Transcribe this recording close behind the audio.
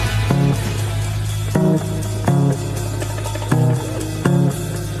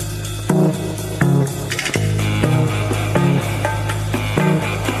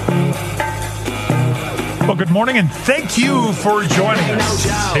morning, and thank you for joining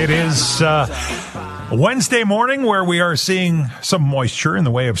us. It is Wednesday morning where we are seeing some moisture in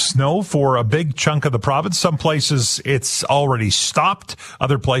the way of snow for a big chunk of the province. Some places it's already stopped.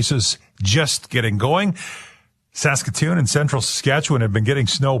 Other places just getting going. Saskatoon and central Saskatchewan have been getting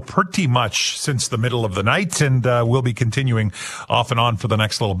snow pretty much since the middle of the night, and will be continuing off and on for the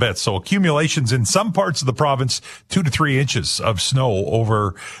next little bit. So accumulations in some parts of the province, 2 to 3 inches of snow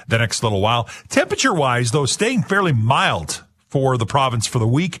over the next little while. Temperature-wise, though, staying fairly mild for the province for the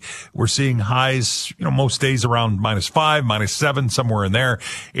week. We're seeing highs, most days around -5, -7, somewhere in there.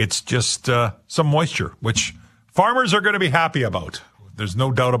 It's just some moisture, which farmers are going to be happy about. There's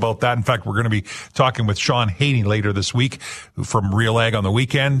no doubt about that. In fact, we're going to be talking with Sean Haney later this week from Real Ag on the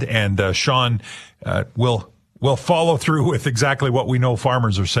Weekend. And Sean will follow through with exactly what we know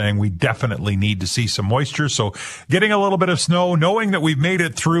farmers are saying. We definitely need to see some moisture. So getting a little bit of snow, knowing that we've made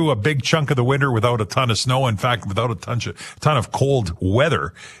it through a big chunk of the winter without a ton of snow. In fact, without a ton of cold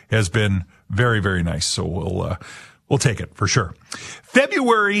weather has been very, very nice. So we'll take it for sure.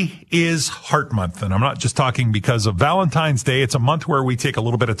 February is Heart Month, and I'm not just talking because of Valentine's Day. It's a month where we take a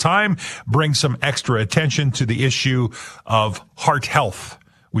little bit of time, bring some extra attention to the issue of heart health.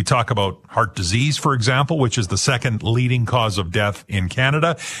 We talk about heart disease, for example, which is the second leading cause of death in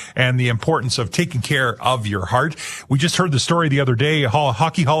Canada, and the importance of taking care of your heart. We just heard the story the other day.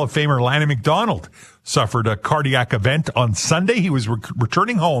 Hockey Hall of Famer Lanny McDonald suffered a cardiac event on Sunday. He was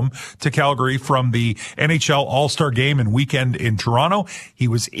returning home to Calgary from the NHL All-Star Game and weekend in Toronto. He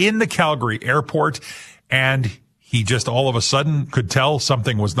was in the Calgary airport, and he just all of a sudden could tell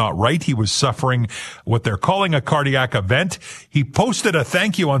something was not right. He was suffering what they're calling a cardiac event. He posted a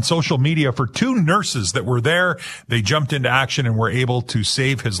thank you on social media for 2 nurses that were there. They jumped into action and were able to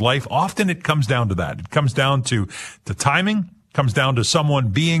save his life. Often it comes down to that. It comes down to the timing, comes down to someone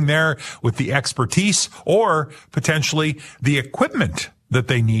being there with the expertise or potentially the equipment that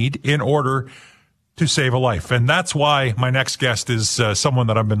they need in order to save a life. And that's why my next guest is someone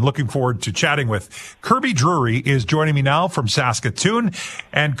that I've been looking forward to chatting with. Kirby Drury is joining me now from Saskatoon.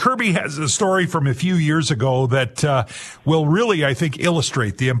 And Kirby has a story from a few years ago that will really, I think,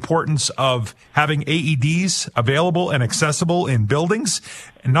 illustrate the importance of having AEDs available and accessible in buildings.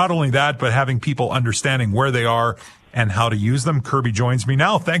 And not only that, but having people understanding where they are and how to use them. Kirby joins me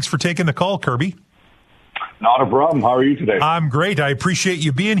now. Thanks for taking the call, Kirby. Not a problem. How are you today? I'm great. I appreciate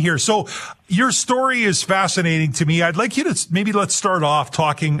you being here. So your story is fascinating to me. I'd like you to let's start off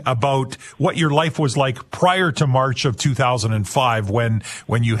talking about what your life was like prior to March of 2005 when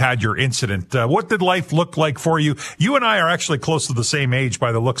you had your incident. What did life look like for you? You and I are actually close to the same age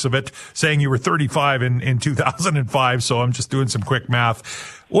by the looks of it, saying you were 35 in 2005. So I'm just doing some quick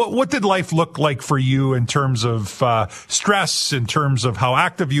math. What did life look like for you in terms of stress, in terms of how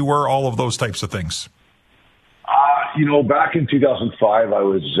active you were, all of those types of things? Back in 2005, I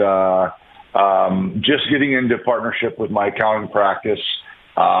was just getting into partnership with my accounting practice.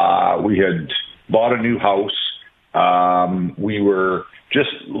 We had bought a new house. We were just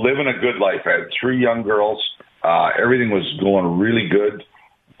living a good life. I had 3 young girls. Everything was going really good,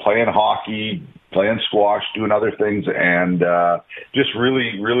 playing hockey, playing squash, doing other things, and just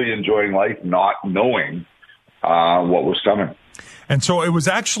really, really enjoying life, not knowing what was coming. And so it was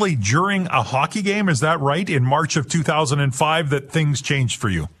actually during a hockey game, is that right, in March of 2005 that things changed for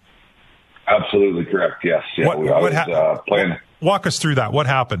you? Absolutely correct, yes. Yeah, I was playing. Walk us through that. What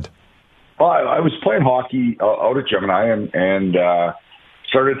happened? Well, I was playing hockey out at Gemini and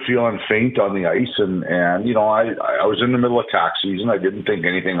started feeling faint on the ice. And I was in the middle of tax season. I didn't think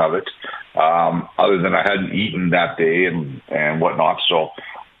anything of it, other than I hadn't eaten that day and whatnot. So,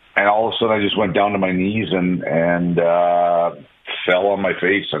 and all of a sudden I just went down to my knees and fell on my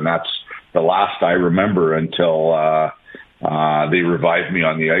face, and that's the last I remember until they revived me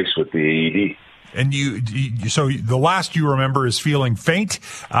on the ice with the AED. And so the last you remember is feeling faint,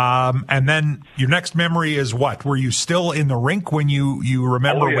 and then your next memory is what? Were you still in the rink when you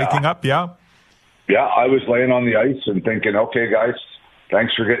remember waking up? Yeah? Yeah, I was laying on the ice and thinking, okay, guys,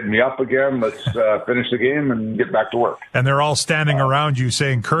 thanks for getting me up again. Let's finish the game and get back to work. And they're all standing around you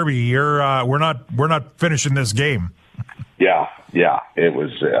saying, Kirby, we're not finishing this game. Yeah, it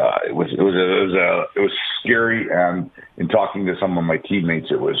was scary, and in talking to some of my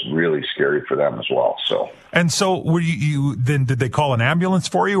teammates, it was really scary for them as well. So were you then? Did they call an ambulance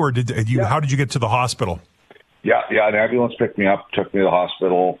for you, or did you? Yeah. How did you get to the hospital? Yeah, an ambulance picked me up, took me to the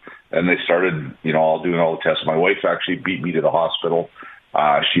hospital, and they started, doing all the tests. My wife actually beat me to the hospital.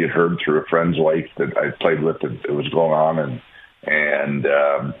 She had heard through a friend's wife that I played with that it was going on,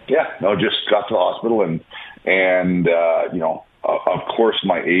 just got to the hospital and of course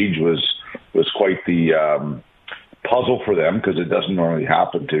my age was quite the puzzle for them, because it doesn't normally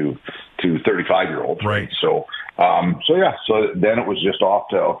happen to 35-year-olds. Right. So then it was just off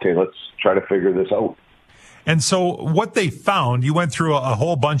to, okay, let's try to figure this out. And so what they found, you went through a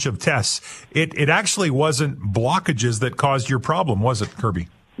whole bunch of tests. It actually wasn't blockages that caused your problem, was it, Kirby?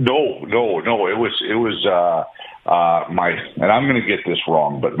 No. It was my, and I'm going to get this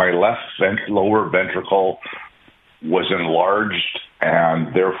wrong, but my lower ventricle was enlarged,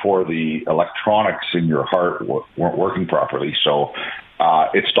 and therefore the electronics in your heart weren't working properly. So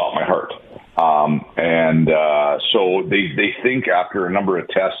it stopped my heart. So they think after a number of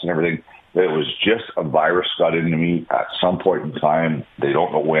tests and everything, that it was just a virus got into me at some point in time. They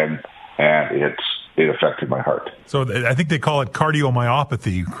don't know when, and it affected my heart. So I think they call it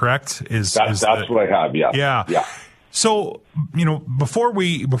cardiomyopathy, correct? That's what I have, yeah. Yeah. So, before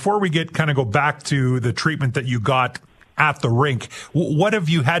we go back to the treatment that you got at the rink, what have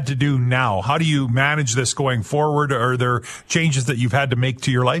you had to do now? How do you manage this going forward? Are there changes that you've had to make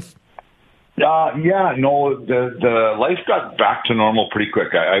to your life? The life got back to normal pretty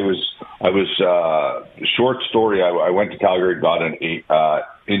quick. I was short story. I went to Calgary, got an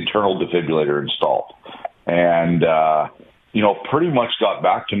internal defibrillator installed, and pretty much got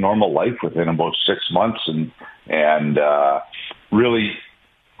back to normal life within about 6 months, and really,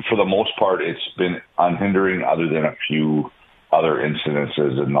 for the most part, it's been unhindering, other than a few other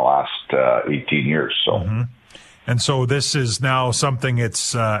incidences in the last 18 years. So. Mm-hmm. And so this is now something,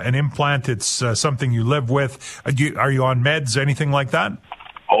 it's an implant, it's something you live with. Are you on meds, anything like that?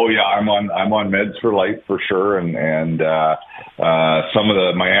 Oh yeah, I'm on meds for life for sure, and some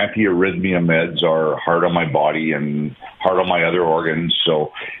of my anti-arrhythmia meds are hard on my body and hard on my other organs.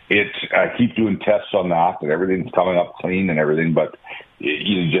 So I keep doing tests on that, and everything's coming up clean and everything, but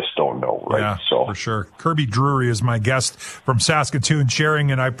you just don't know, right? Yeah, so for sure. Kirby Drury is my guest from Saskatoon,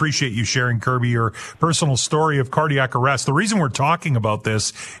 sharing, and I appreciate you sharing, Kirby, your personal story of cardiac arrest. The reason we're talking about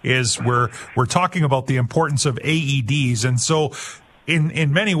this is we're talking about the importance of AEDs, and so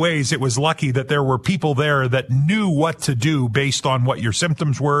in many ways, it was lucky that there were people there that knew what to do based on what your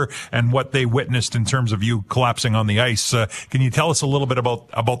symptoms were and what they witnessed in terms of you collapsing on the ice. Can you tell us a little bit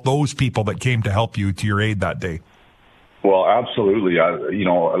about those people that came to help you to your aid that day? Well, absolutely.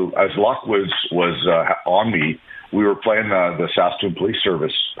 As luck was on me, we were playing the Saskatoon Police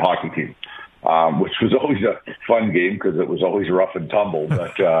Service hockey team, which was always a fun game because it was always rough and tumble.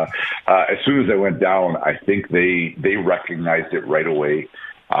 But as soon as I went down, I think they recognized it right away,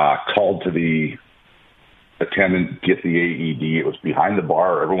 called to the attendant, get the AED. It was behind the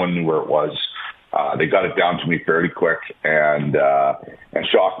bar. Everyone knew where it was. They got it down to me fairly quick and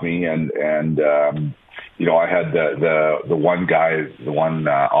shocked me. I had the one guy, the one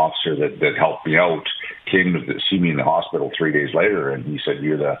officer that helped me out, came to see me in the hospital 3 days later, and he said,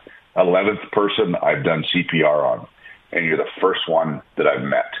 "You're the 11th person I've done CPR on, and you're the first one that I've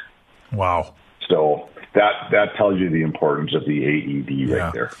met." Wow. So that tells you the importance of the AED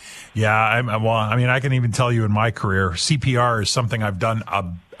right there. Yeah. I can even tell you in my career, CPR is something I've done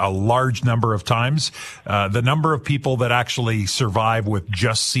a large number of times. The number of people that actually survive with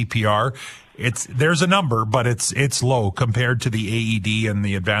just CPR, there's a number, but it's low compared to the AED and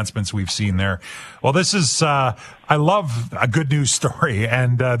the advancements we've seen there. Well, this is, I love a good news story,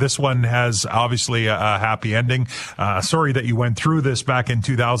 and this one has obviously a happy ending. Sorry that you went through this back in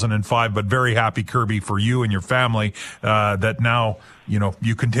 2005, but very happy, Kirby, for you and your family, that now,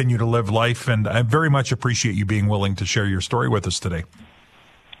 you continue to live life, and I very much appreciate you being willing to share your story with us today.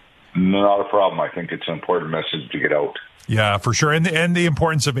 Not a problem. I think it's an important message to get out. Yeah, for sure. And the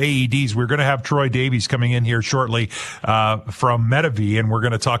importance of AEDs. We're going to have Troy Davies coming in here shortly from Medavie, and we're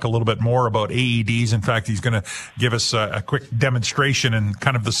going to talk a little bit more about AEDs. In fact, he's going to give us a quick demonstration and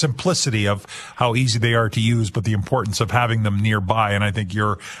kind of the simplicity of how easy they are to use, but the importance of having them nearby. And I think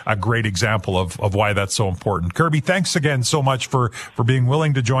you're a great example of why that's so important. Kirby, thanks again so much for being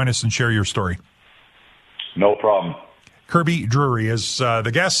willing to join us and share your story. No problem. Kirby Drury is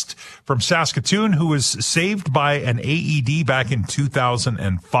the guest from Saskatoon who was saved by an AED back in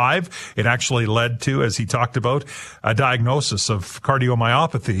 2005. It actually led to, as he talked about, a diagnosis of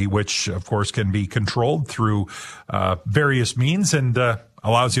cardiomyopathy, which, of course, can be controlled through various means and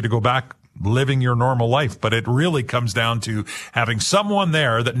allows you to go back living your normal life. But it really comes down to having someone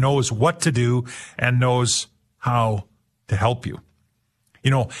there that knows what to do and knows how to help you.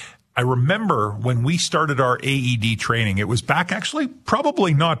 I remember when we started our AED training, it was back actually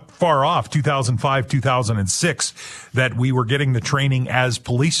probably not far off, 2005, 2006, that we were getting the training as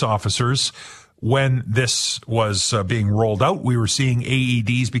police officers. when this was being rolled out. We were seeing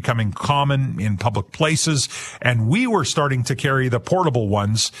AEDs becoming common in public places, and we were starting to carry the portable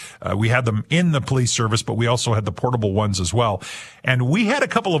ones. We had them in the police service, but we also had the portable ones as well. And we had a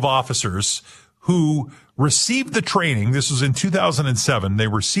couple of officers who received the training. This was in 2007. They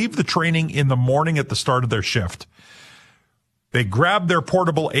received the training in the morning at the start of their shift. They grabbed their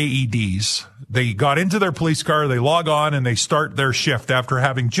portable AEDs. They got into their police car. They log on and they start their shift after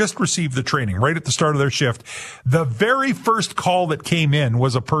having just received the training right at the start of their shift. The very first call that came in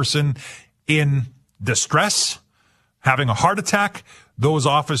was a person in distress, having a heart attack. Those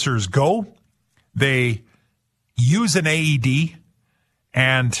officers go. They use an AED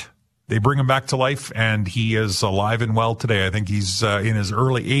and they bring him back to life, and he is alive and well today. I think he's in his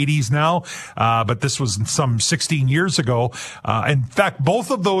early 80s now, but this was some 16 years ago. In fact,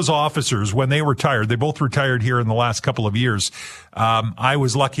 both of those officers, when they retired, they both retired here in the last couple of years. I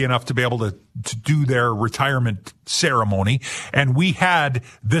was lucky enough to be able to do their retirement ceremony, and we had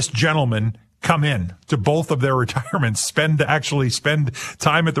this gentleman come in to both of their retirements, spend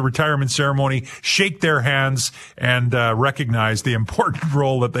time at the retirement ceremony, shake their hands, and recognize the important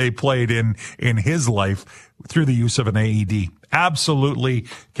role that they played in his life through the use of an AED. Absolutely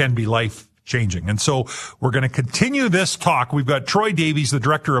can be life-changing. And so we're going to continue this talk. We've got Troy Davies, the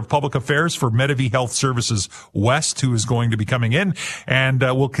Director of Public Affairs for Medavie Health Services West, who is going to be coming in. And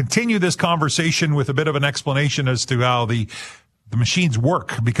we'll continue this conversation with a bit of an explanation as to how the machines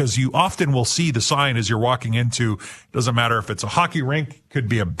work, because you often will see the sign as you're walking into, doesn't matter if it's a hockey rink, could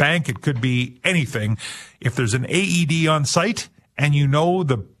be a bank, it could be anything. If there's an AED on site and you know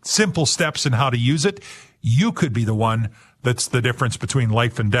the simple steps and how to use it, you could be the one that's the difference between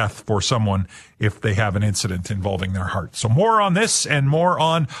life and death for someone if they have an incident involving their heart. So more on this and more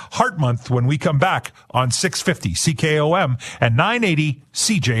on Heart Month when we come back on 650 CKOM and 980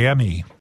 CJME.